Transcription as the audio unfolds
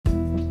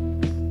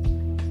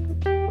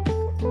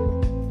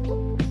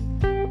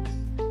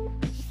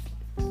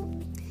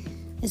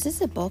is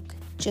this a book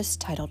just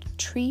titled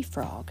Tree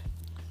Frog.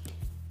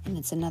 And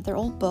it's another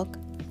old book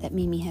that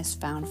Mimi has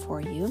found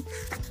for you.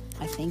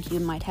 I think you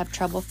might have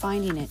trouble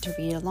finding it to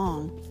read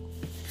along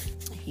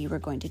if you were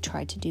going to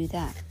try to do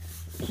that.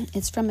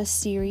 It's from a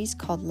series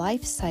called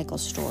Life Cycle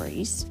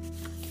Stories,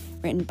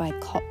 written by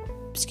Paul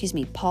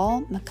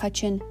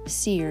McCutcheon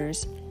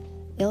Sears,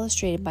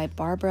 illustrated by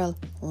Barbara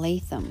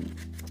Latham,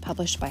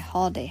 published by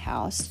Holiday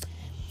House.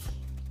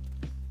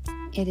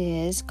 It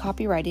is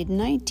copyrighted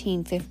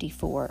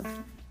 1954,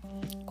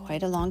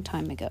 quite a long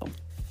time ago.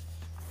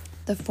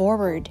 The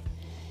foreword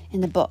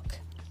in the book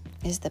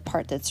is the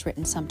part that's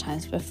written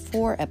sometimes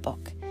before a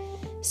book.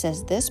 It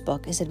says this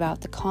book is about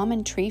the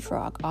common tree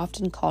frog,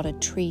 often called a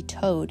tree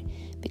toad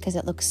because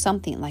it looks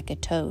something like a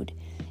toad.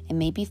 It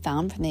may be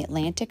found from the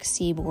Atlantic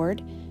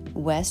seaboard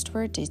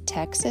westward to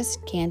Texas,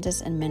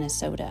 Kansas, and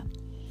Minnesota.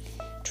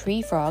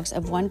 Tree frogs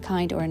of one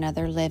kind or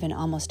another live in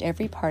almost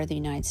every part of the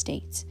United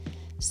States.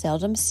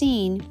 Seldom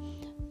seen,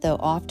 though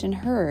often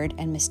heard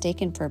and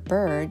mistaken for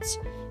birds,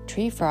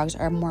 tree frogs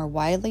are more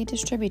widely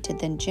distributed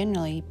than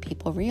generally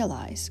people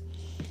realize.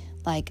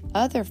 Like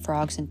other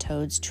frogs and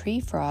toads, tree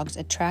frogs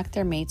attract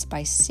their mates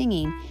by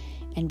singing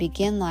and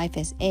begin life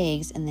as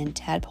eggs and then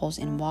tadpoles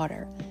in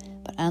water.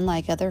 But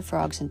unlike other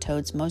frogs and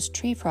toads, most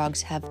tree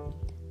frogs have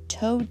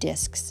toe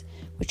discs,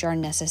 which are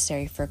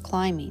necessary for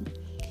climbing.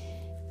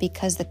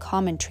 Because the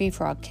common tree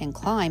frog can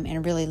climb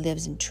and really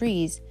lives in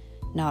trees,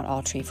 not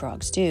all tree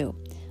frogs do.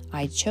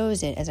 I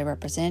chose it as a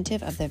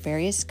representative of the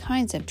various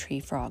kinds of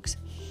tree frogs.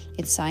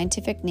 Its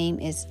scientific name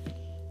is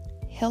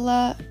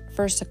Hyla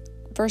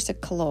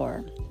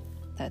versicolor.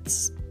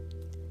 That's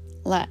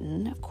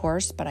Latin, of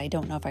course, but I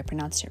don't know if I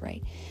pronounced it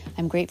right.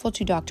 I'm grateful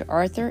to Dr.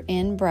 Arthur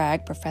N.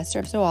 Bragg, professor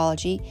of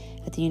zoology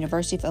at the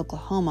University of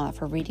Oklahoma,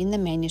 for reading the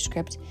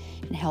manuscript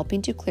and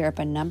helping to clear up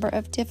a number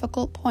of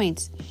difficult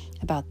points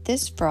about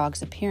this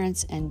frog's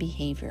appearance and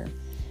behavior.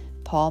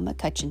 Paul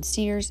McCutcheon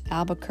Sears,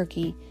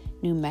 Albuquerque,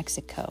 New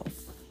Mexico.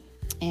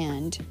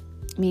 And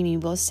Mimi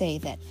will say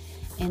that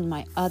in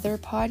my other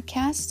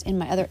podcasts, in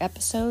my other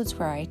episodes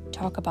where I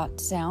talk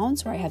about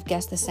sounds, where I have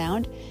guessed the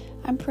sound,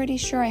 I'm pretty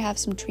sure I have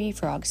some tree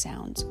frog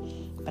sounds,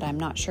 but I'm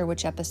not sure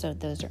which episode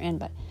those are in.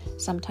 But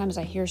sometimes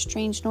I hear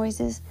strange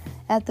noises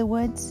at the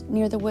woods,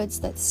 near the woods,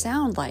 that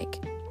sound like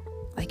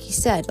he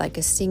said, like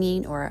a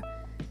singing or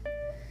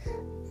a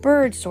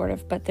bird sort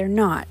of, but they're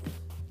not.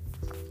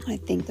 I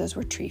think those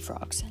were tree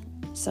frogs.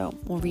 So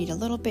we'll read a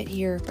little bit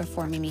here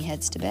before Mimi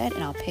heads to bed,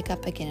 and I'll pick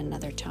up again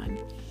another time.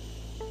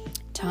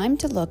 Time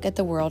to look at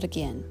the world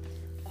again.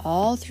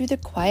 All through the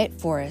quiet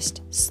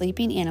forest,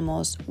 sleeping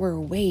animals were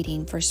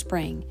waiting for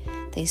spring.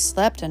 They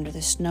slept under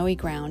the snowy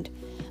ground,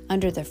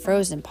 under the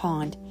frozen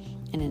pond,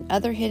 and in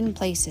other hidden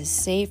places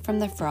safe from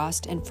the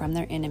frost and from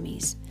their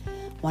enemies.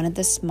 One of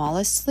the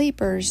smallest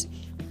sleepers,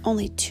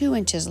 only 2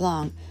 inches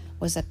long,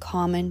 was a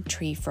common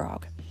tree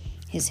frog.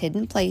 His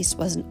hidden place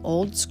was an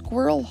old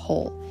squirrel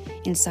hole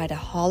inside a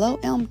hollow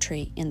elm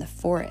tree in the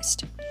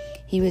forest.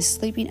 He was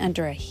sleeping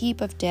under a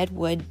heap of dead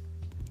wood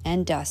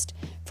and dust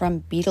from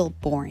beetle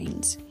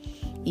borings.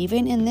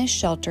 Even in this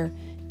shelter,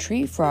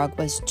 Tree Frog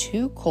was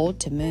too cold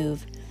to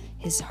move.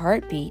 His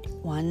heart beat,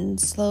 one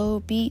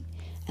slow beat,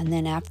 and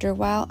then after a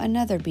while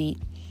another beat,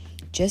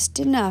 just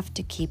enough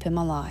to keep him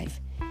alive.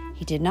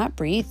 He did not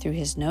breathe through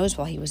his nose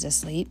while he was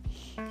asleep.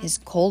 His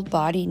cold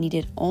body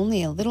needed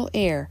only a little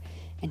air,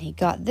 and he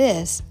got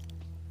this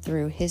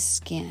through his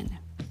skin.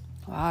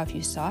 Wow, if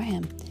you saw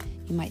him,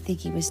 you might think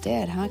he was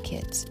dead, huh,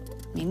 kids?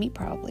 Mimi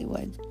probably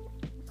would.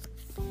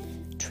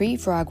 Tree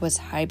Frog was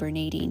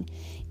hibernating.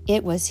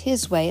 It was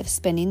his way of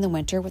spending the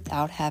winter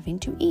without having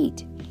to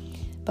eat.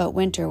 But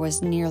winter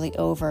was nearly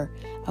over.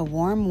 A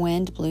warm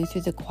wind blew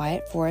through the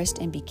quiet forest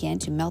and began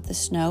to melt the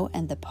snow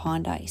and the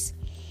pond ice.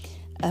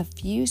 A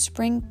few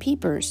spring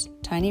peepers,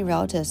 tiny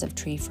relatives of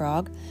Tree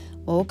Frog,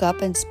 woke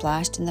up and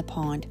splashed in the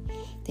pond.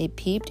 They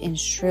peeped in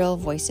shrill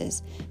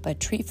voices, but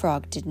Tree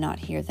Frog did not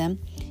hear them.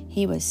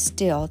 He was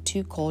still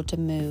too cold to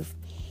move.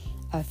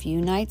 A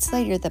few nights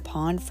later, the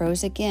pond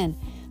froze again.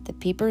 The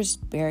peepers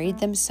buried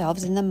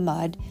themselves in the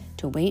mud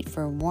to wait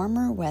for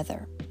warmer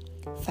weather.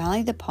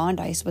 Finally, the pond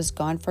ice was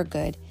gone for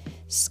good.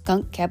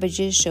 Skunk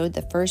cabbages showed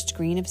the first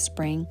green of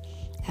spring.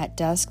 At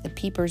dusk, the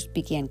peepers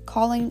began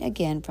calling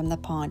again from the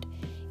pond.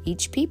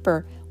 Each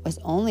peeper was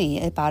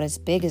only about as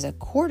big as a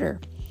quarter,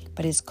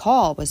 but his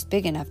call was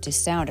big enough to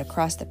sound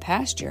across the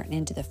pasture and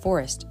into the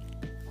forest,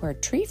 where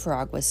Tree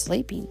Frog was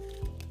sleeping.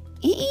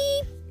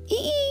 Eep,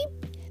 eep,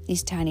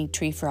 these tiny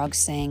tree frogs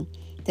sang.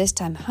 This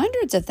time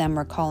hundreds of them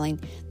were calling.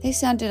 They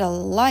sounded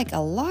like a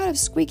lot of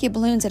squeaky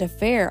balloons at a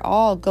fair,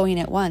 all going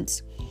at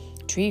once.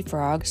 Tree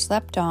Frog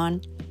slept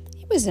on.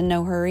 He was in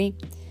no hurry.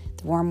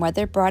 The warm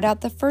weather brought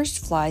out the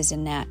first flies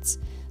and gnats.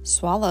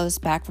 Swallows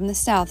back from the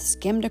south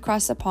skimmed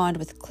across the pond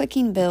with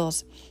clicking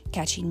bills,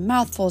 catching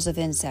mouthfuls of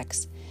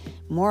insects.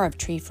 More of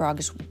Tree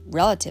Frog's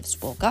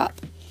relatives woke up.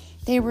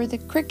 They were the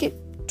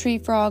cricket tree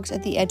frogs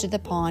at the edge of the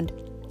pond.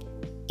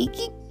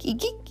 Eek-eek,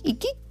 eek-eek,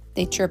 eek-eek.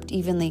 They chirped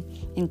evenly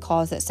in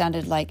calls that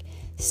sounded like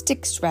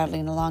sticks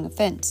rattling along a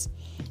fence.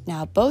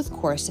 Now both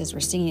choruses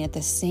were singing at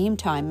the same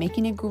time,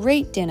 making a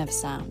great din of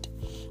sound.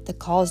 The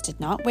calls did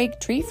not wake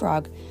Tree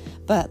Frog,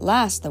 but at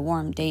last the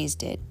warm days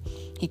did.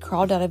 He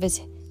crawled out of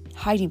his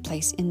hiding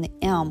place in the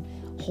elm,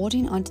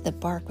 holding onto the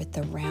bark with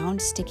the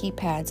round, sticky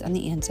pads on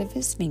the ends of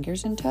his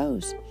fingers and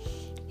toes.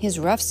 His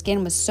rough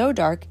skin was so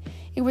dark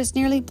it was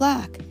nearly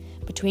black.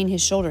 Between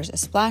his shoulders, a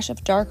splash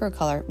of darker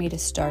color made a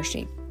star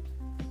shape.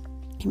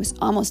 He was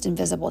almost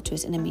invisible to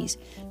his enemies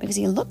because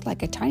he looked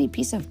like a tiny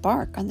piece of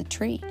bark on the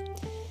tree.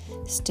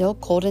 Still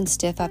cold and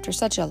stiff after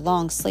such a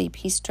long sleep,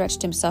 he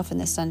stretched himself in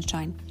the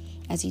sunshine.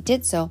 As he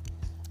did so,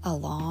 a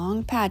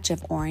long patch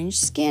of orange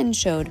skin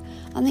showed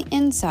on the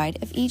inside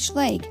of each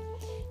leg.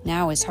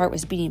 Now his heart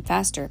was beating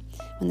faster.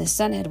 When the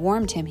sun had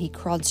warmed him, he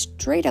crawled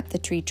straight up the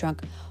tree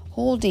trunk,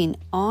 holding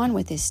on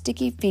with his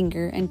sticky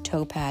finger and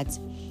toe pads.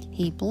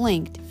 He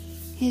blinked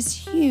his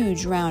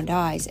huge round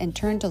eyes and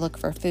turned to look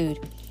for food.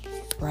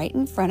 Right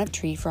in front of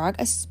Tree Frog,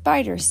 a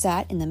spider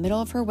sat in the middle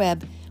of her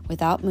web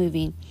without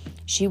moving.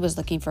 She was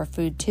looking for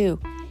food too.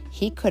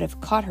 He could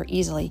have caught her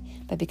easily,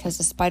 but because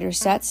the spider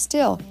sat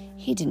still,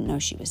 he didn't know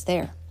she was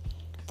there.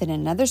 Then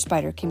another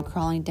spider came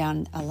crawling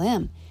down a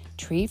limb.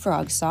 Tree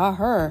Frog saw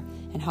her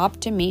and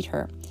hopped to meet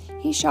her.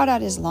 He shot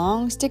out his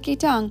long, sticky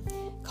tongue,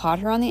 caught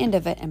her on the end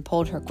of it, and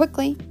pulled her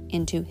quickly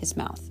into his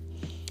mouth.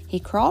 He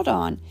crawled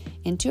on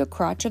into a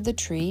crotch of the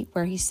tree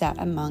where he sat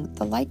among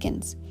the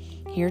lichens.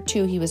 Here,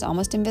 too, he was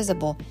almost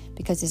invisible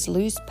because his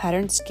loose,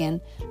 patterned skin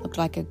looked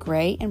like a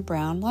gray and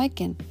brown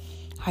lichen.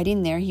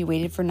 Hiding there, he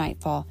waited for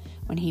nightfall,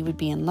 when he would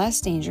be in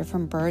less danger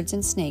from birds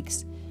and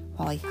snakes,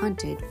 while he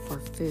hunted for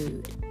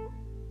food.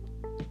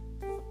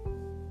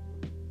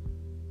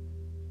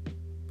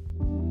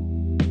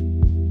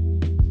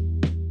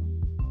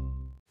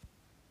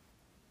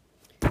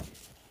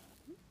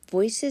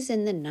 Voices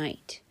in the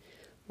Night.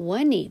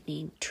 One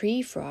evening,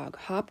 Tree Frog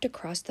hopped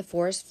across the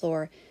forest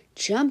floor,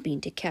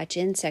 jumping to catch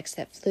insects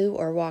that flew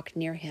or walked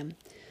near him.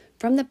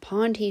 From the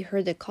pond he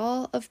heard the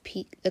calling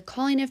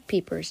of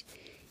peepers,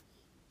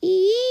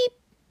 eep,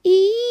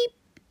 eep,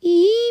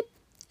 eep,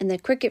 and the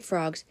cricket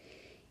frogs,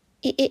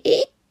 eek,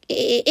 eek,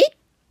 eek,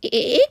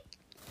 eek.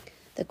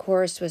 The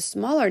chorus was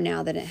smaller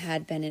now than it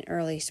had been in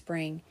early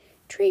spring.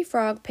 Tree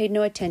Frog paid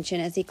no attention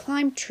as he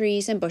climbed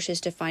trees and bushes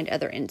to find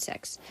other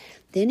insects.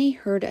 Then he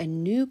heard a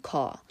new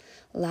call,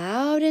 a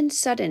loud and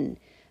sudden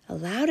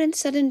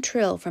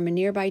trill from a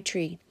nearby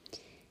tree.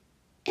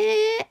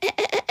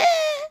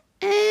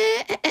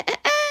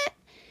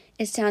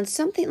 It sounds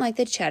something like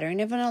the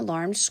chattering of an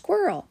alarmed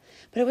squirrel,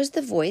 but it was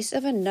the voice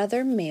of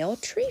another male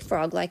tree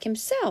frog like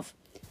himself.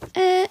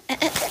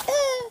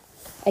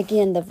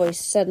 Again, the voice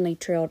suddenly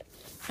trilled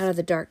out of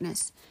the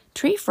darkness.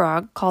 Tree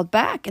Frog called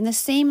back in the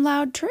same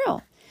loud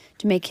trill.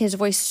 To make his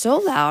voice so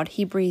loud,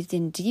 he breathed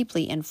in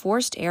deeply and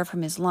forced air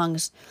from his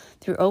lungs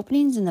through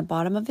openings in the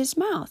bottom of his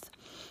mouth.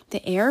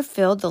 The air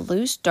filled the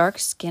loose, dark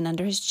skin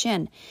under his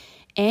chin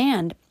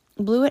and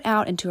blew it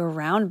out into a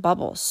round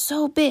bubble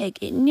so big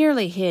it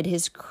nearly hid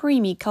his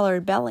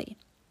creamy-colored belly.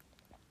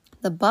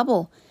 The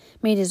bubble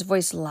made his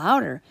voice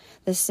louder,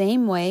 the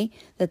same way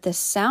that the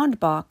sound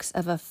box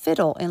of a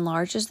fiddle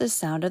enlarges the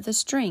sound of the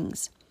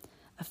strings.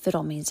 A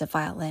fiddle means a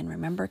violin,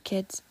 remember,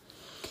 kids?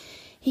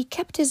 He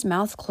kept his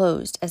mouth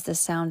closed as the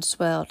sound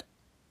swelled.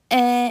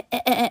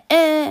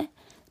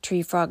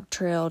 Tree Frog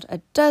trilled a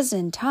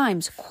dozen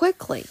times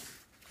quickly.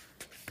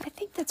 I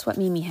think that's what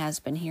Mimi has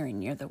been hearing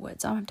near the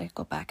woods. I'll have to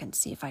go back and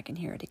see if I can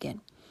hear it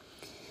again.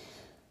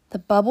 The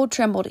bubble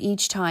trembled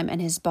each time,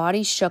 and his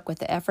body shook with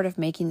the effort of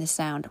making the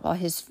sound, while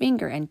his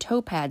finger and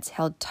toe pads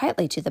held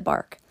tightly to the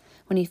bark.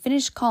 When he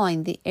finished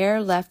calling, the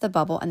air left the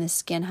bubble and the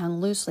skin hung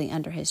loosely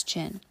under his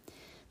chin.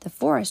 The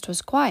forest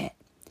was quiet.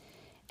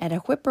 At a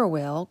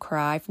whippoorwill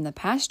cry from the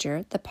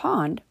pasture, the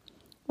pond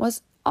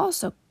was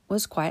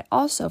quiet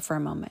also for a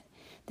moment.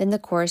 Then the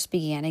chorus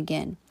began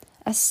again.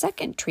 A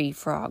second tree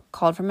frog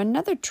called from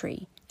another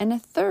tree, and a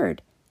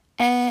third.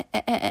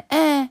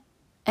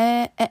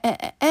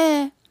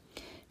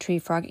 Tree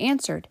Frog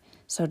answered.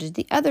 So did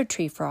the other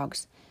tree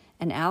frogs.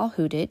 An owl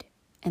hooted,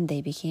 and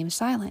they became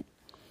silent.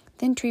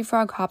 Then Tree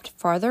Frog hopped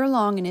farther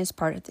along in his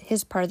part of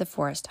the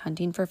forest,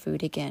 hunting for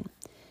food again.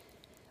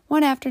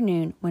 One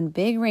afternoon, when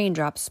big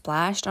raindrops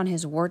splashed on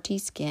his warty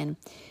skin,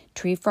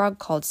 Tree Frog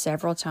called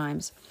several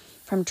times.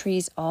 From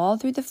trees all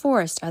through the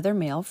forest, other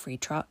male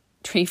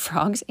tree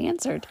frogs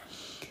answered.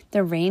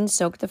 The rain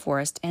soaked the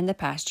forest and the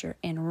pasture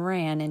and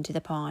ran into the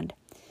pond.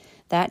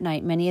 That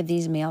night, many of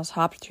these males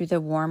hopped through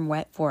the warm,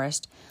 wet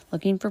forest,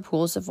 looking for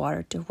pools of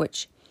water to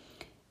which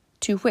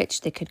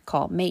they could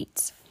call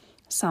mates.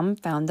 Some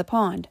found the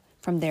pond.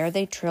 From there,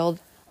 they trilled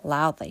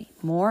loudly,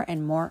 more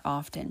and more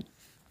often.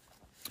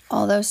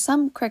 Although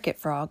some cricket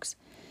frogs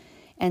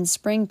and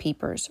spring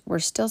peepers were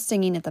still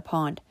singing at the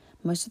pond,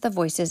 most of the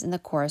voices in the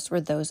chorus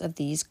were those of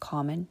these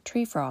common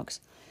tree frogs.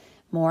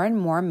 More and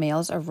more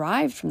males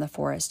arrived from the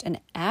forest and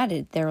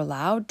added their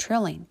loud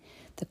trilling.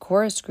 The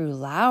chorus grew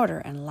louder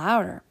and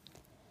louder.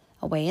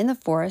 Away in the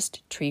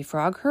forest, Tree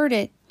Frog heard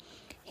it.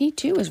 He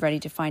too was ready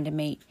to find a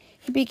mate.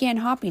 He began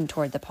hopping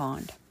toward the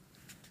pond.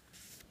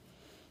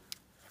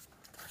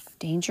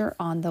 Danger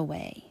on the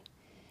way.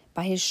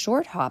 By his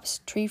short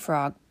hops, Tree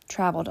Frog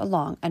traveled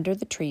along under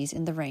the trees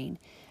in the rain,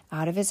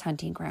 out of his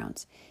hunting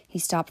grounds. He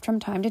stopped from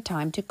time to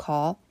time to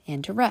call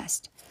and to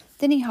rest.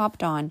 Then he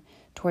hopped on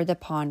toward the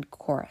pond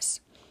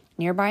chorus.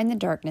 Nearby in the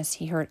darkness,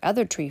 he heard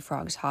other tree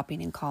frogs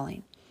hopping and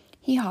calling.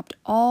 He hopped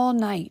all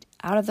night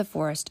out of the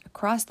forest,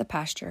 across the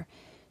pasture,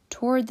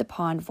 toward the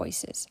pond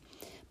voices.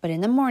 But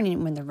in the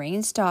morning, when the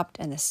rain stopped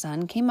and the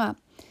sun came up,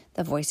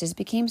 the voices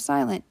became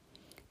silent.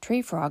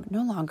 Tree Frog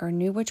no longer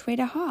knew which way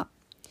to hop.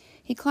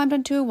 He climbed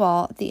onto a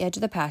wall at the edge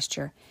of the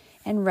pasture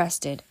and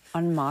rested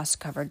on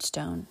moss-covered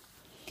stone.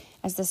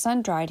 As the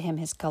sun dried him,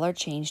 his color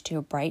changed to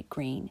a bright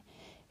green.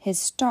 His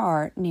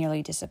star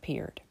nearly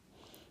disappeared.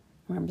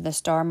 Remember the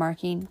star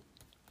marking?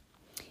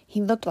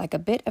 He looked like a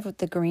bit of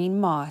the green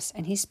moss,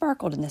 and he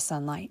sparkled in the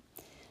sunlight.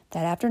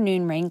 That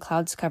afternoon, rain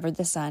clouds covered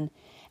the sun.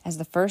 As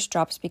the first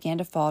drops began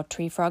to fall,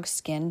 Tree Frog's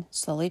skin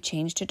slowly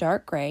changed to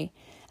dark gray,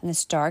 and the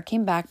star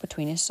came back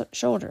between his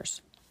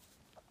shoulders.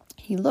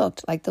 He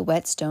looked like the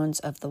wet stones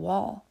of the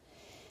wall.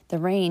 The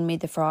rain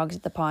made the frogs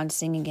at the pond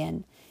sing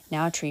again.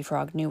 Now Tree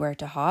Frog knew where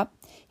to hop.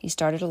 He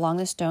started along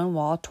the stone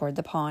wall toward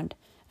the pond.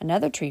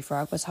 Another tree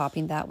frog was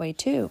hopping that way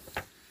too.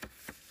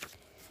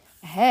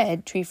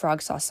 Ahead, Tree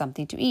Frog saw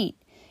something to eat.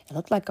 It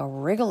looked like a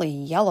wriggly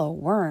yellow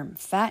worm,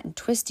 fat and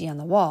twisty on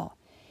the wall.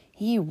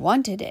 He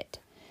wanted it,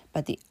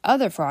 but the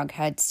other frog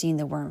had seen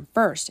the worm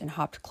first and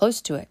hopped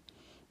close to it.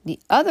 The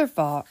other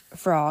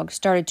frog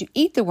started to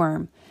eat the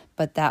worm,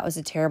 but that was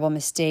a terrible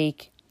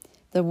mistake.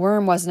 The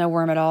worm wasn't a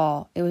worm at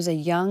all. It was a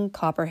young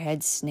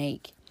copperhead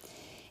snake.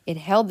 It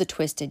held the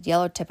twisted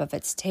yellow tip of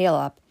its tail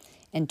up,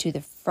 and to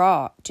the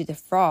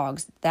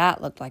frogs,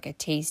 that looked like a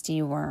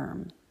tasty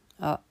worm.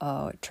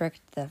 Uh-oh, it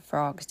tricked the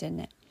frogs,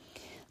 didn't it?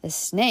 The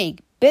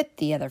snake bit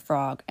the other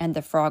frog, and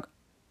the frog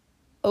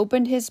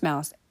opened his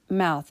mouth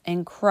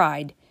and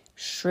cried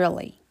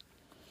shrilly.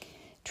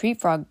 Tree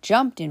Frog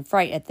jumped in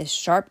fright at this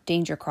sharp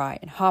danger cry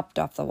and hopped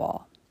off the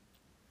wall.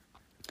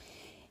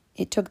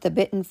 It took the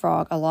bitten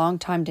frog a long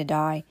time to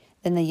die.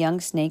 Then the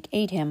young snake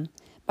ate him.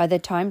 By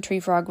that time, Tree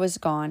Frog was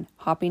gone,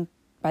 hopping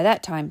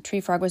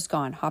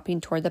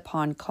toward the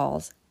pond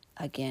calls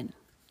again.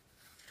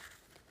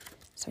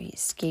 So he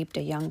escaped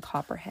a young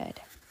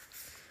copperhead.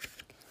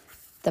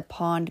 The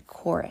pond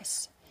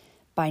chorus.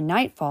 By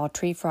nightfall,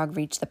 Tree Frog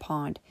reached the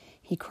pond.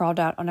 He crawled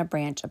out on a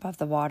branch above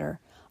the water.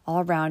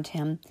 All around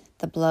him,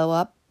 the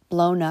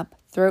blown up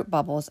throat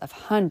bubbles of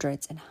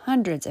hundreds and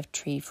hundreds of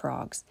tree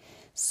frogs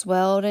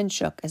swelled and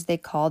shook as they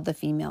called the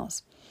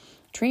females.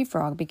 Tree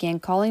Frog began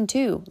calling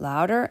too,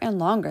 louder and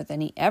longer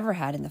than he ever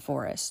had in the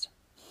forest.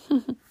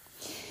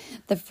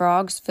 The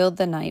frogs filled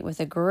the night with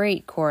a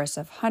great chorus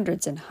of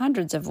hundreds and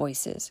hundreds of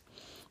voices.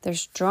 Their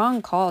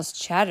strong calls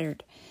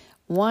chattered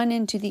one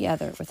into the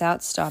other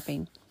without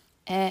stopping.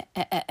 The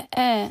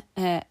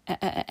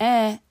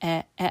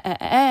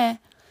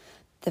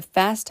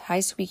fast, high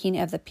squeaking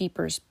of the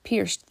peepers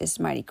pierced this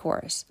mighty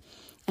chorus,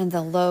 and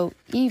the low,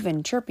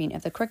 even chirping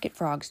of the cricket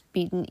frogs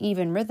beat an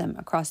even rhythm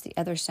across the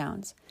other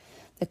sounds.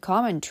 The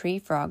common tree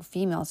frog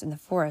females in the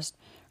forest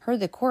heard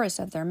the chorus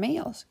of their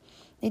males.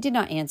 They did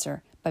not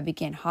answer, but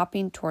began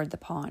hopping toward the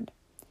pond.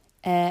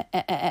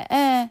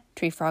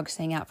 Tree Frog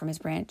sang out from his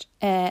branch.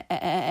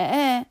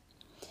 Mimi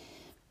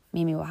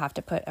will have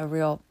to put a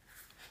real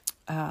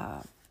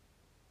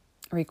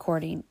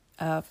recording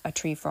of a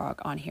tree frog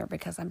on here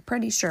because I'm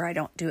pretty sure I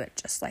don't do it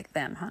just like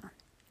them, huh?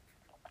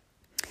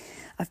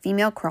 A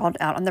female crawled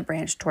out on the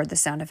branch toward the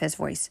sound of his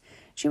voice.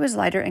 She was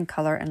lighter in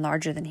color and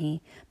larger than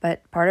he,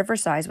 but part of her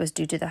size was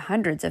due to the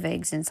hundreds of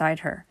eggs inside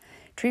her.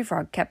 Tree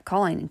Frog kept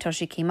calling until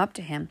she came up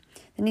to him.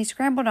 Then he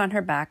scrambled on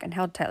her back and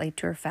held tightly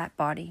to her fat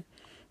body.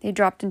 They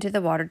dropped into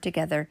the water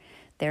together.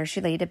 There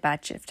she laid a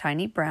batch of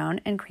tiny brown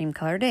and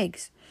cream-colored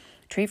eggs.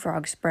 Tree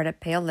Frog spread a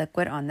pale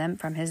liquid on them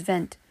from his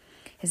vent.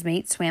 His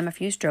mate swam a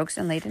few strokes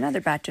and laid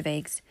another batch of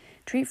eggs.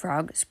 Tree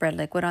Frog spread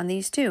liquid on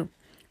these too.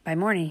 By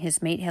morning,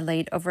 his mate had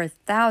laid over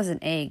 1,000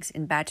 eggs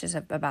in batches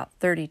of about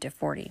 30 to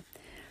 40.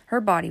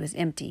 Her body was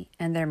empty,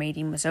 and their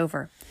mating was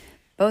over.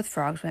 Both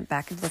frogs went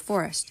back into the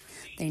forest.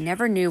 They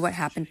never knew what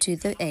happened to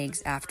the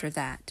eggs after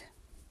that.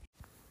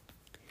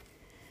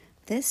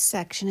 This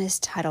section is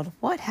titled,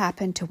 What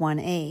Happened to One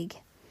Egg?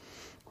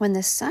 When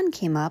the sun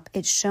came up,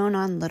 it shone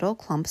on little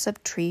clumps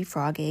of tree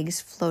frog eggs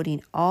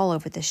floating all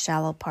over the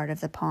shallow part of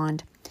the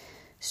pond.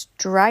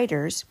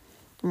 Striders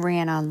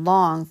ran on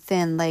long,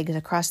 thin legs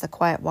across the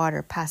quiet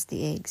water past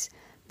the eggs.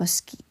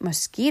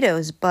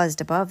 Mosquitoes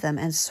buzzed above them,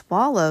 and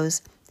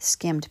swallows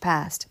skimmed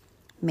past.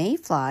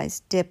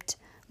 Mayflies dipped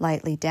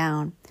lightly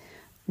down.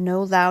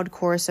 No loud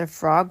chorus of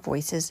frog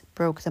voices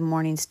broke the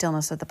morning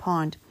stillness of the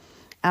pond.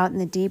 Out in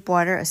the deep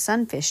water, a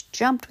sunfish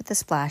jumped with a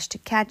splash to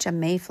catch a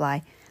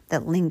mayfly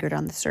that lingered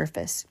on the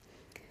surface.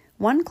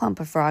 One clump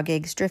of frog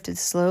eggs drifted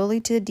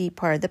slowly to the deep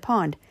part of the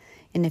pond.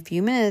 In a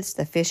few minutes,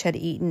 the fish had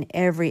eaten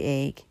every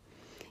egg.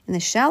 In the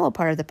shallow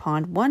part of the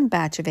pond, one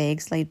batch of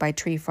eggs laid by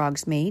Tree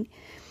Frog's mate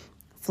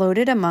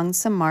floated among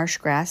some marsh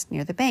grass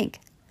near the bank.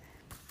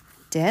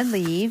 Dead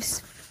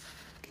leaves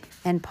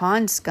and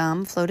pond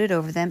scum floated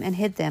over them and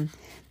hid them.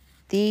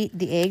 The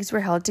eggs were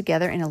held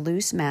together in a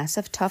loose mass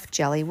of tough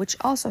jelly, which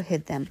also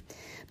hid them.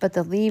 But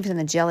the leaves and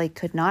the jelly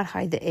could not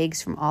hide the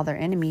eggs from all their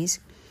enemies.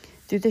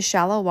 Through the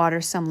shallow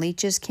water, some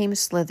leeches came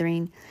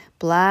slithering,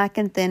 black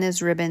and thin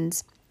as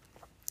ribbons,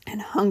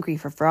 and hungry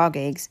for frog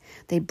eggs.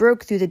 They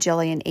broke through the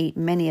jelly and ate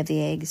many of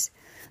the eggs.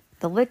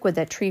 The liquid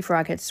that Tree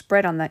Frog had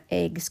spread on the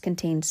eggs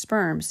contained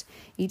sperms.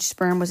 Each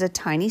sperm was a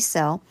tiny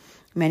cell,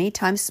 many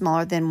times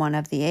smaller than one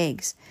of the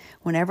eggs.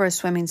 Whenever a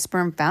swimming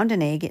sperm found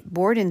an egg, it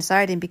bored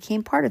inside and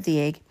became part of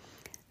the egg.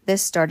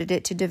 This started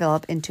it to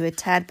develop into a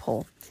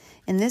tadpole.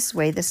 In this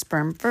way, the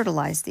sperm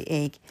fertilized the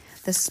egg.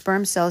 The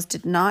sperm cells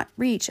did not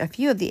reach a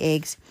few of the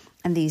eggs,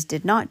 and these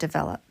did not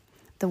develop.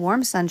 The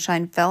warm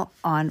sunshine fell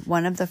on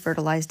one of the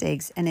fertilized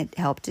eggs, and it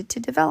helped it to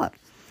develop.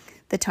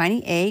 The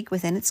tiny egg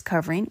within its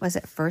covering was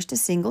at first a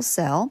single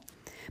cell,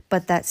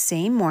 but that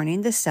same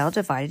morning the cell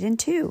divided in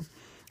two.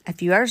 A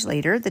few hours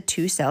later, the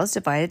two cells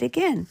divided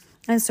again,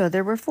 and so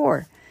there were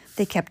four.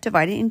 They kept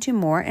dividing into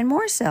more and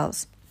more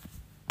cells.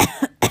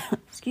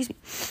 Excuse me.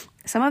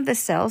 Some of the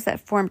cells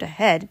formed a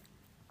head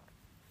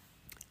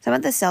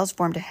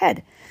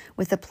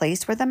with a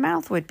place where the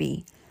mouth would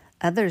be.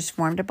 Others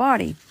formed a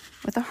body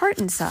with a heart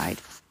inside.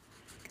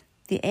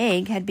 The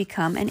egg had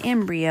become an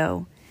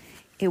embryo.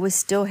 It was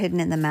still hidden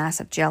in the mass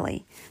of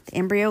jelly. The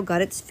embryo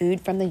got its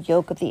food from the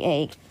yolk of the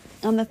egg.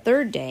 On the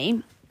third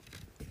day,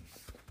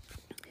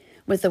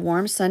 with the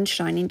warm sun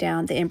shining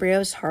down, the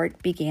embryo's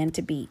heart began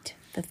to beat.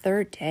 The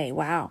third day,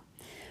 wow.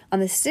 On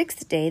the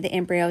sixth day, the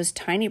embryo's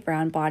tiny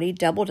brown body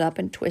doubled up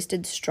and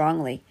twisted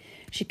strongly.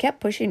 She kept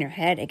pushing her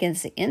head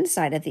against the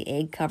inside of the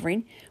egg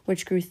covering,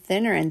 which grew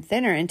thinner and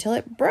thinner until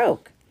it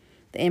broke.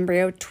 The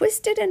embryo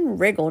twisted and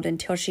wriggled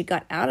until she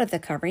got out of the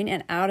covering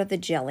and out of the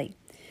jelly.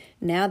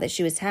 Now that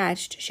she was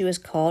hatched, she was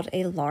called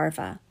a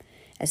larva.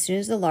 As soon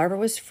as the larva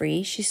was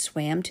free, she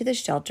swam to the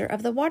shelter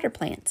of the water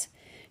plants.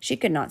 She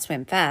could not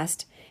swim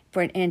fast,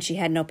 and she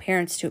had no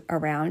parents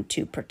around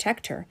to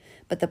protect her,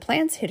 but the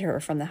plants hid her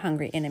from the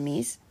hungry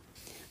enemies.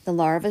 The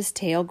larva's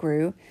tail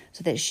grew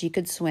so that she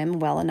could swim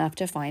well enough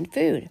to find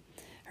food.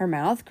 Her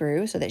mouth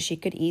grew so that she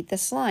could eat the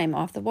slime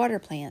off the water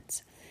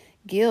plants.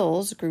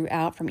 Gills grew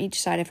out from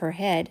each side of her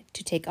head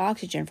to take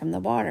oxygen from the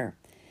water.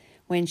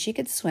 When she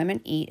could swim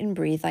and eat and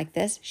breathe like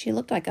this, she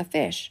looked like a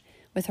fish,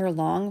 with her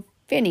long,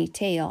 finny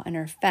tail and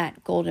her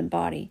fat, golden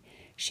body.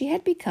 She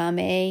had become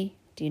do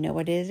you know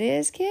what it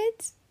is,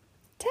 kids?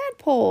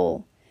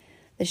 Tadpole.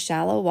 The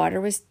shallow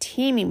water was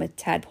teeming with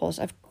tadpoles,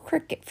 of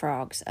cricket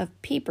frogs,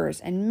 of peepers,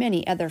 and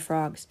many other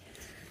frogs.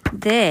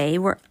 They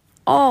were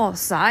all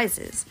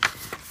sizes,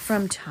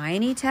 from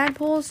tiny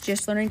tadpoles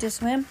just learning to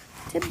swim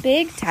to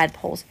big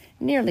tadpoles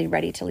nearly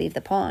ready to leave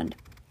the pond.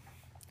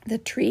 The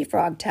tree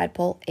frog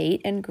tadpole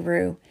ate and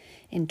grew.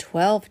 In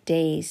 12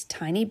 days,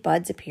 tiny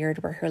buds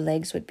appeared where her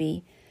legs would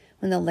be.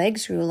 When the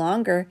legs grew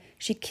longer,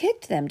 she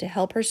kicked them to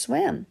help her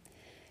swim.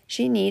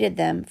 She needed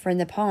them, for in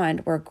the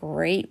pond were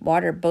great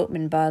water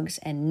boatman bugs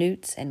and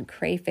newts and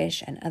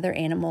crayfish and other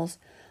animals,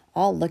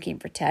 all looking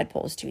for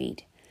tadpoles to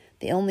eat.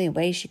 The only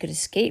way she could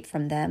escape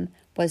from them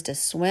was to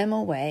swim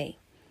away.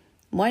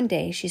 One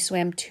day she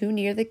swam too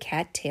near the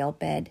cattail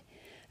bed.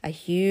 A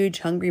huge,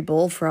 hungry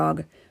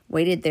bullfrog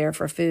waited there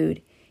for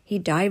food. He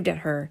dived at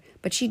her,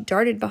 but she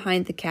darted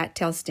behind the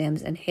cattail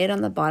stems and hid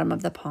on the bottom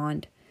of the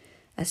pond.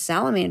 A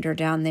salamander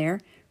down there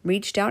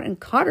reached out and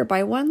caught her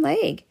by one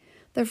leg.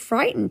 The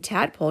frightened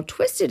tadpole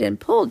twisted and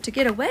pulled to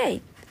get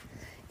away,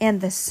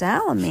 and the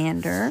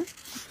salamander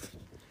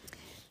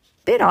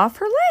bit off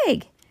her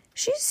leg.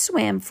 She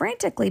swam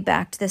frantically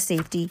back to the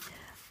safety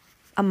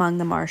among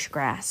the marsh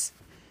grass.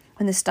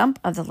 When the stump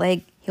of the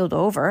leg healed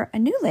over, a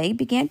new leg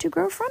began to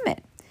grow from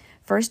it.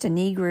 First a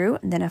knee grew,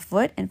 and then a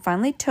foot, and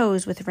finally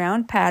toes with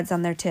round pads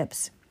on their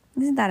tips.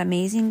 Isn't that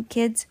amazing,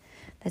 kids?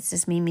 That's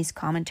just Mimi's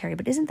commentary,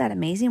 but isn't that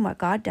amazing what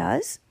God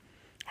does?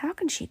 How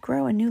can she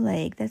grow a new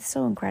leg? That's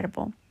so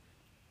incredible.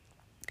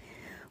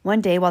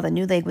 One day, while the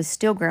new leg was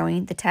still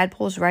growing, the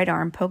tadpole's right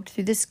arm poked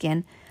through the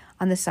skin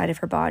on the side of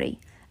her body.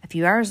 A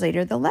few hours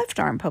later, the left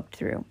arm poked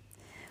through.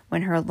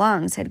 When her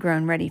lungs had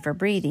grown ready for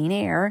breathing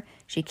air,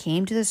 she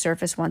came to the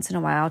surface once in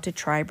a while to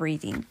try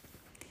breathing.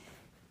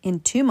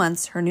 In 2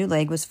 months, her new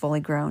leg was fully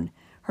grown.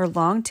 Her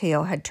long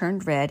tail had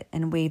turned red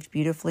and waved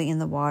beautifully in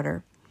the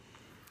water.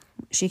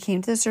 She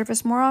came to the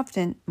surface more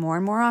and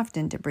more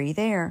often to breathe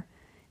air.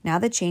 Now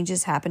the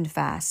changes happened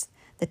fast.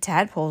 The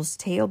tadpole's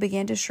tail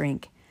began to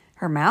shrink.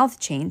 Her mouth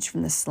changed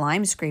from the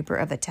slime scraper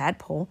of a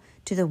tadpole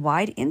to the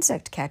wide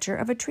insect catcher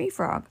of a tree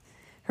frog.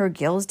 Her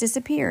gills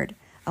disappeared.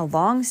 A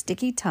long,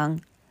 sticky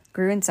tongue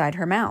grew inside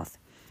her mouth.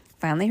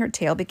 Finally, her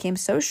tail became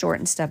so short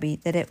and stubby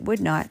that it would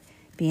not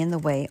be in the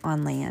way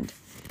on land.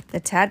 The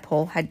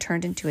tadpole had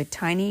turned into a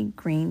tiny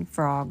green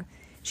frog.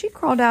 She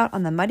crawled out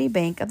on the muddy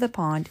bank of the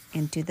pond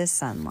into the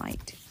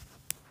sunlight.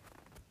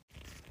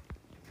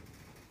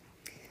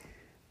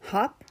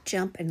 Hop,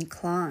 jump, and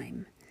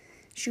climb.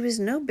 She was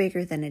no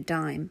bigger than a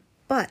dime,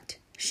 but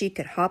she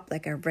could hop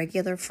like a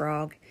regular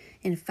frog.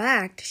 In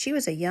fact, she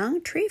was a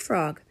young tree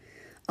frog.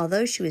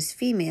 Although she was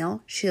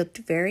female, she looked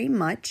very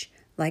much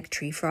like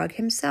Tree Frog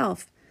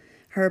himself.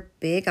 Her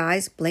big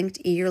eyes blinked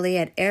eagerly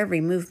at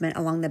every movement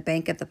along the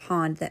bank of the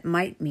pond that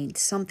might mean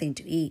something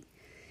to eat.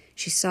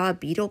 She saw a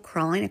beetle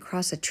crawling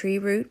across a tree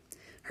root.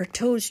 Her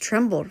toes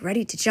trembled,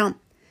 ready to jump,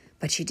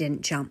 but she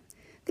didn't jump.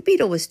 The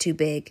beetle was too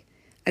big.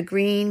 A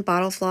green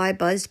bottlefly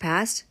buzzed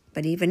past,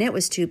 but even it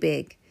was too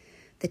big.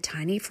 The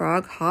tiny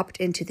frog hopped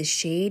into the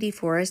shady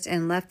forest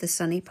and left the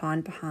sunny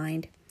pond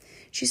behind.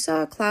 She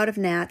saw a cloud of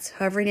gnats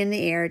hovering in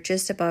the air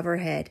just above her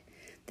head.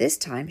 This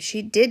time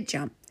she did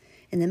jump.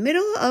 In the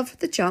middle of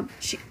the jump,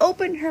 she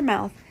opened her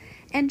mouth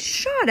and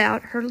shot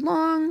out her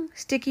long,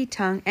 sticky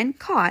tongue and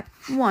caught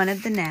one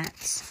of the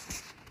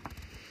gnats.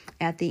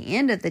 At the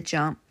end of the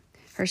jump,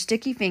 her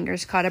sticky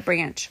fingers caught a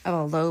branch of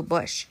a low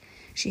bush.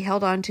 She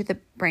held on to the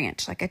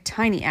branch like a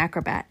tiny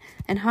acrobat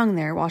and hung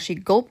there while she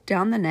gulped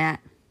down the gnat.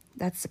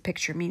 That's the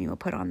picture Mimi will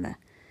put on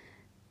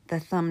the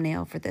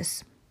thumbnail for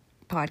this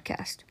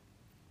podcast.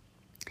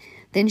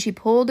 Then she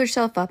pulled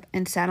herself up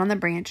and sat on the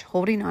branch,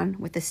 holding on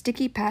with the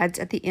sticky pads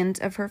at the ends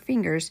of her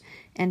fingers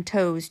and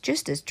toes,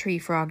 just as Tree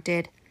Frog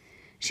did.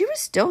 She was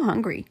still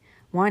hungry.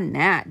 One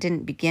gnat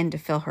didn't begin to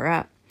fill her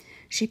up.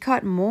 She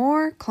caught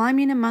more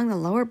climbing among the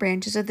lower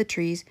branches of the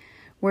trees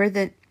where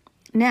the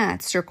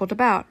gnats circled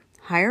about.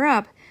 Higher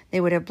up, they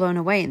would have blown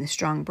away in the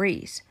strong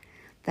breeze.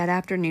 That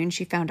afternoon,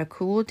 she found a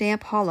cool,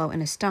 damp hollow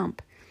in a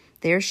stump.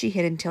 There she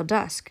hid until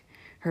dusk,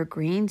 her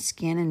green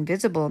skin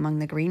invisible among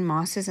the green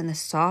mosses and the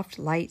soft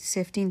light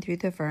sifting through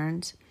the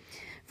ferns.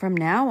 From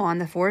now on,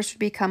 the forest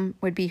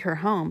would be her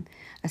home,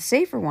 a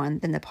safer one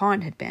than the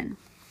pond had been.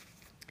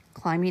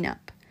 Climbing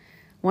up.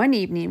 One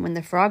evening, when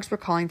the frogs were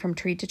calling from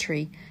tree to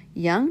tree,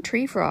 young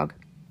Tree Frog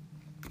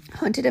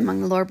hunted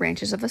among the lower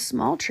branches of a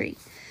small tree.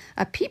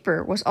 A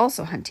peeper was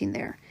also hunting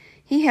there.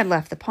 He had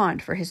left the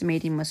pond, for his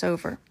mating was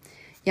over.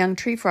 Young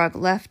Tree Frog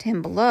left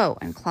him below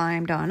and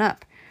climbed on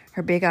up,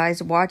 her big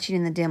eyes watching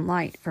in the dim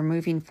light for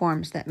moving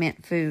forms that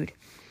meant food.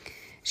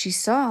 She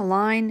saw a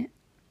line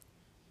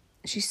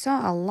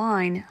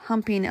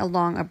humping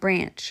along a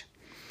branch.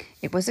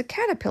 It was a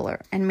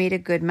caterpillar and made a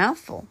good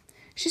mouthful.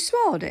 She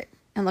swallowed it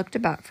and looked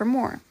about for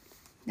more.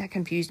 That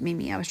confused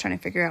Mimi. I was trying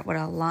to figure out what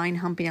a line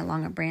humping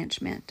along a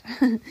branch meant.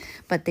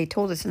 But they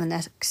told us in the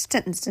next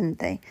sentence, didn't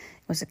they?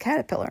 It was a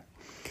caterpillar.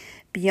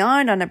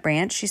 Beyond on a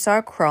branch, she saw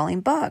a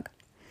crawling bug.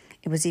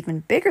 It was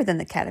even bigger than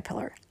the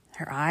caterpillar.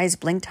 Her eyes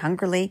blinked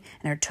hungrily,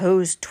 and her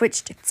toes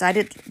twitched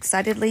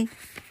excitedly.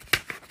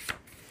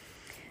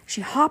 She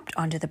hopped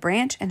onto the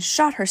branch and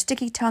shot her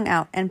sticky tongue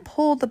out and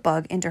pulled the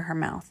bug into her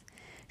mouth.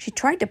 She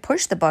tried to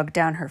push the bug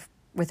down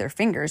with her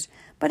fingers,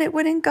 but it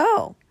wouldn't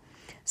go.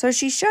 So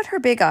she shut her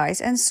big eyes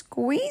and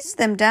squeezed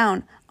them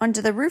down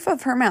onto the roof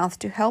of her mouth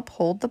to help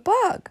hold the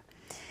bug.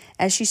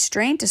 As she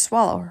strained to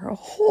swallow, her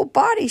whole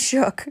body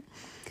shook.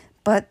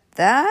 But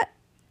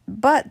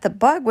the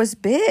bug was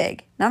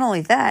big. Not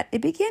only that,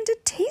 it began to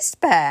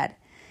taste bad.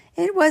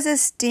 It was a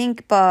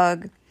stink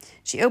bug.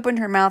 She opened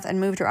her mouth and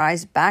moved her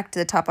eyes back to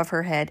the top of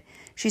her head.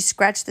 She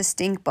scratched the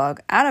stink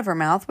bug out of her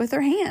mouth with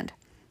her hand.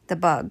 The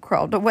bug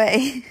crawled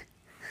away.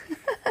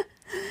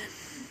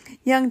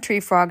 Young Tree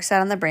Frog sat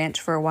on the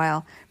branch for a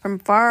while. From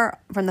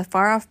the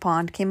far-off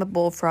pond came a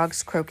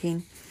bullfrog's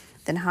croaking.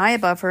 Then high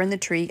above her in the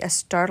tree, a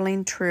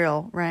startling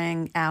trill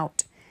rang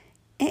out.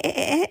 Eh, eh,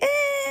 eh,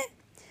 eh.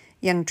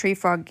 Young Tree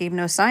Frog gave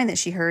no sign that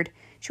she heard.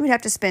 She would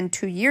have to spend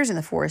 2 years in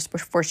the forest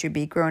before she would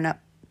be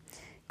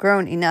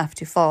grown enough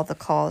to follow the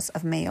calls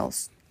of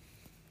males.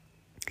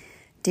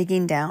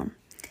 Digging down.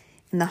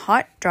 In the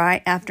hot,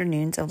 dry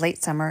afternoons of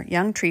late summer,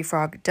 young Tree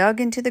Frog dug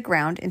into the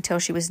ground until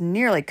she was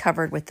nearly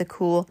covered with the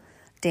cool,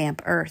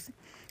 damp earth.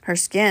 Her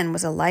skin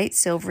was a light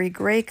silvery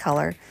gray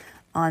color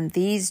on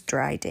these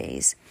dry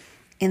days.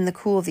 In the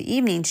cool of the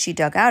evening, she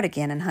dug out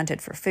again and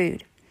hunted for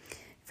food.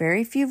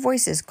 Very few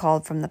voices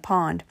called from the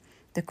pond.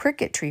 The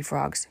cricket tree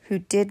frogs, who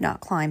did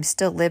not climb,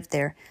 still lived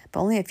there, but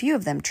only a few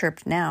of them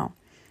chirped now.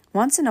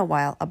 Once in a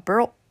while, a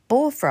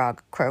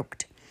bullfrog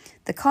croaked.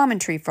 The common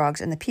tree frogs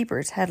and the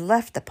peepers had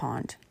left the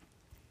pond.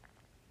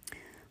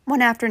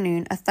 One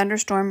afternoon, a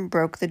thunderstorm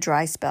broke the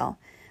dry spell.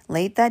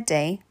 Late that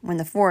day, when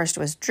the forest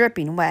was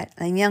dripping wet,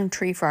 a young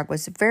tree frog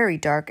was very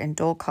dark and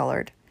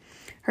dull-colored.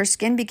 Her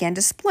skin began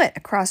to split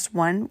across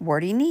one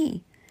warty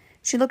knee.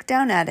 She looked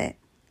down at it.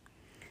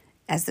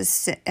 As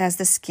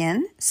the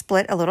skin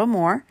split a little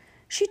more,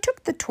 she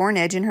took the torn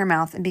edge in her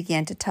mouth and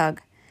began to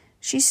tug.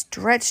 She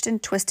stretched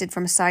and twisted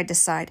from side to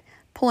side,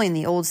 pulling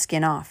the old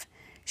skin off.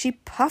 She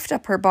puffed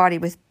up her body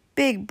with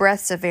big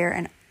breaths of air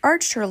and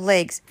arched her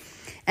legs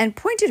and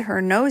pointed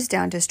her nose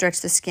down to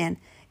stretch the skin.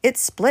 It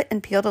split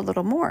and peeled a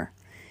little more.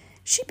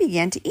 She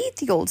began to eat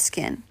the old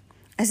skin.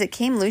 As it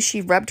came loose,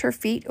 she rubbed her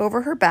feet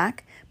over her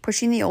back,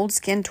 pushing the old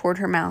skin toward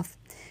her mouth.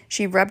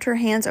 She rubbed her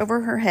hands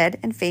over her head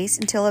and face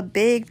until a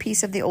big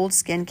piece of the old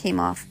skin came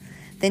off.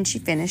 Then she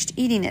finished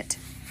eating it.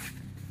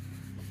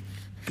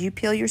 Do you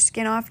peel your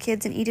skin off,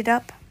 kids, and eat it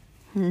up?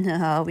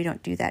 No, we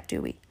don't do that,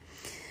 do we?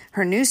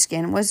 Her new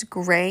skin was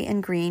gray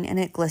and green, and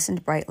it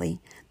glistened brightly.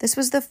 This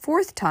was the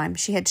 4th time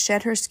she had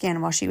shed her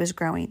skin while she was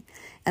growing,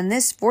 and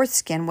this 4th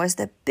skin was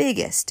the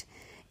biggest.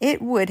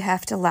 It would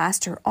have to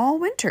last her all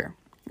winter.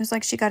 was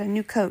like she got a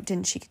new coat,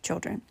 didn't she,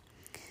 children?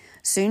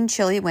 Soon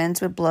chilly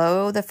winds would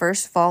blow the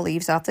first fall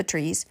leaves off the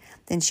trees.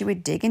 Then she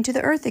would dig into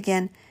the earth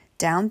again,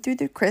 down through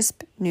the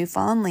crisp,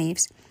 new-fallen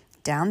leaves,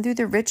 down through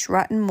the rich,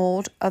 rotten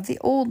mold of the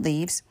old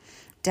leaves,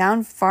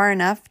 down far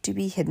enough to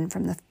be hidden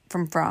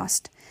from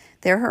frost.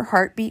 There her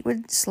heart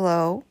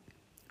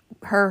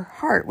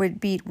would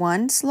beat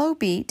one slow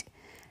beat,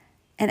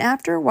 and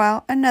after a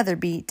while another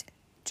beat,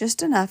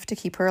 just enough to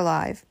keep her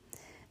alive.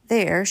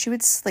 There she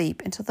would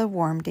sleep until the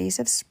warm days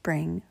of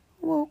spring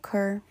woke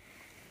her.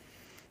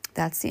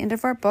 That's the end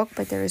of our book,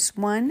 but there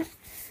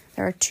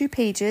are 2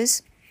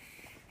 pages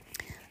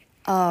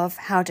of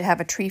how to have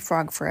a tree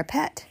frog for a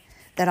pet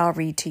that I'll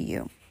read to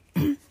you.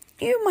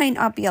 You might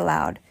not be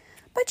allowed,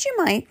 but you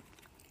might.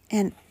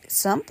 And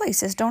some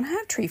places don't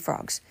have tree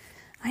frogs.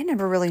 I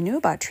never really knew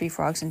about tree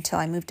frogs until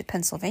I moved to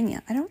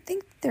Pennsylvania. I don't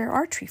think there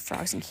are tree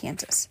frogs in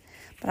Kansas,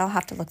 but I'll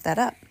have to look that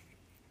up.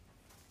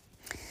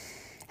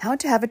 How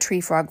to have a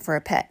tree frog for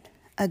a pet.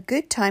 A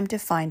good time to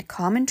find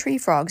common tree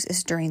frogs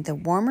is during the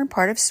warmer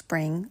part of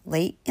spring,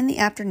 late in the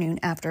afternoon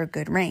after a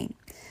good rain.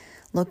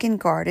 Look in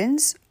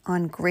gardens,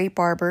 on grape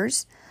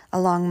arbors,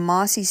 along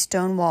mossy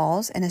stone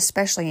walls, and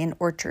especially in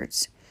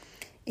orchards.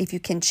 If you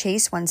can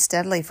chase one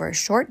steadily for a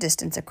short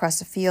distance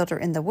across a field or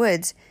in the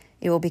woods,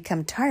 it will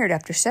become tired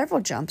after several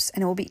jumps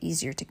and it will be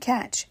easier to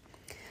catch.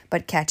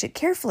 But catch it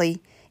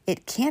carefully.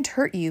 It can't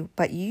hurt you,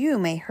 but you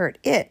may hurt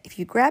it if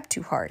you grab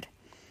too hard.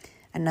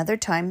 Another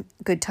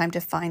good time to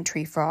find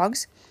tree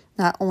frogs,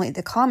 not only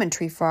the common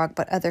tree frog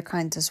but other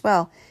kinds as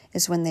well,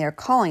 is when they are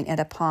calling at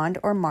a pond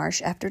or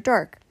marsh after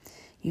dark.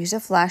 Use a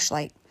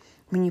flashlight.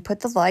 When you put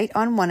the light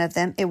on one of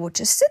them, it will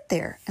just sit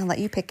there and let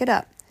you pick it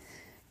up.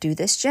 Do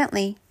this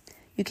gently.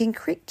 You can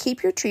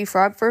keep your tree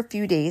frog for a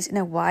few days in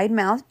a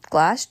wide-mouthed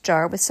glass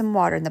jar with some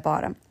water in the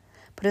bottom.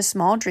 Put a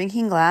small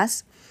drinking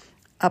glass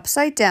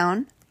upside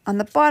down on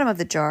the bottom of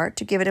the jar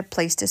to give it a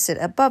place to sit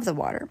above the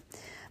water.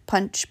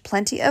 Punch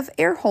plenty of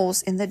air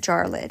holes in the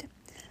jar lid.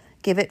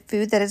 Give it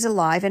food that is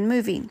alive and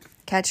moving.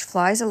 Catch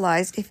flies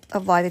alive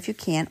if you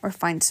can, or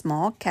find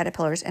small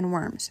caterpillars and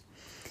worms.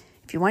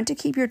 If you want to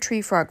keep your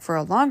tree frog for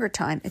a longer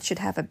time, it should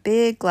have a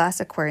big glass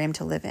aquarium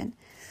to live in.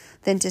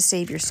 Then to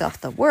save yourself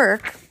the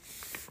work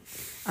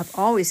of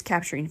always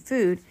capturing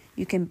food,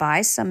 you can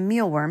buy some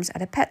mealworms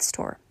at a pet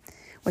store.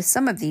 With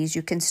some of these,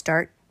 you can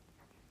start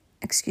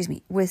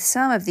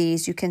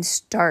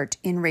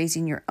in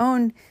raising your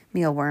own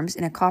mealworms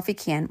in a coffee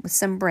can with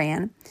some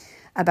bran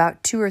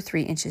about 2 or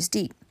 3 inches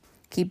deep.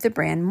 Keep the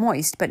bran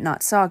moist but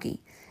not soggy.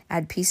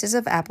 Add pieces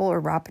of apple or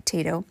raw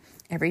potato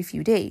every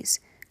few days.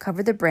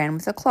 Cover the bran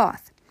with a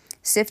cloth.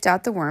 Sift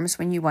out the worms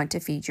when you want to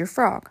feed your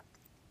frog.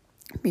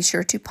 Be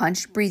sure to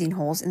punch breathing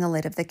holes in the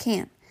lid of the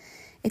can.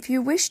 If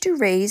you wish to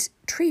raise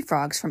tree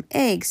frogs from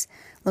eggs,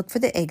 look for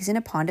the eggs in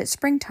a pond at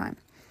springtime.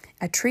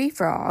 A tree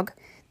frog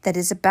that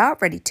is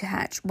about ready to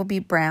hatch will be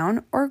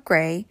brown or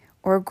gray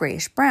or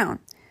grayish-brown.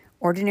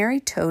 Ordinary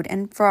toad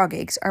and frog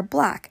eggs are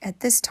black at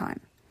this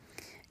time.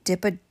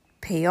 Dip a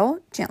pail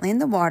gently in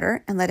the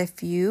water and let a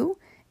few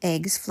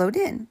eggs float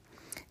in.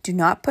 Do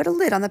not put a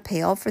lid on the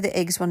pail, for the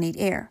eggs will need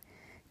air.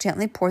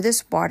 Gently pour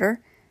this water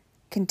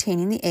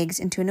containing the eggs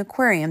into an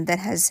aquarium that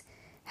has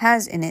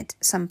in it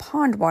some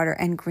pond water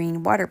and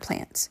green water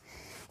plants.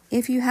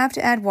 If you have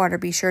to add water,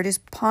 be sure it is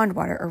pond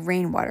water or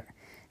rainwater.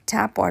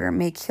 Tap water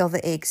may kill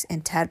the eggs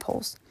and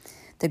tadpoles.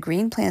 The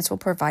green plants will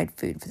provide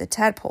food for the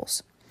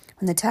tadpoles.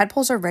 When the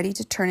tadpoles are ready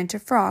to turn into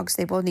frogs,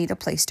 they will need a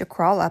place to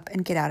crawl up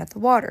and get out of the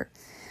water.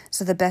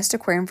 So the best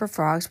aquarium for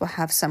frogs will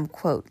have some,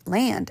 quote,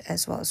 land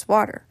as well as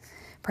water.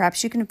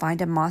 Perhaps you can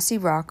find a mossy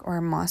rock or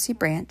a mossy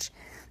branch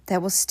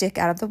that will stick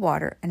out of the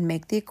water and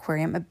make the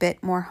aquarium a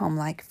bit more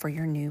homelike for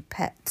your new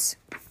pets.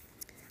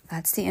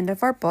 That's the end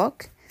of our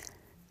book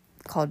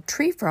called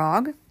Tree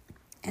Frog.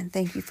 And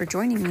thank you for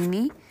joining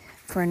me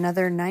for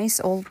another nice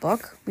old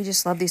book. We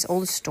just love these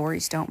old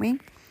stories, don't we?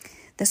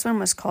 This one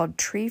was called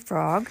Tree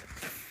Frog,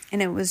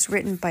 and it was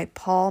written by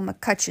Paul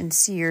McCutcheon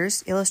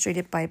Sears,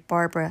 illustrated by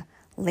Barbara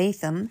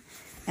Latham,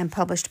 and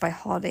published by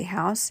Holiday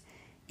House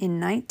in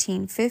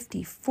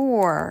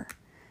 1954.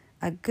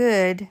 A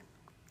good,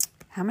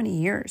 how many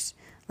years?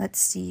 Let's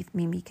see if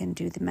Mimi can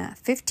do the math.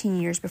 15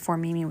 years before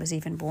Mimi was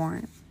even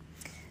born.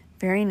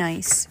 Very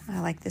nice. I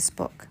like this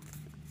book.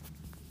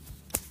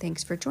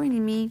 Thanks for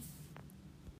joining me.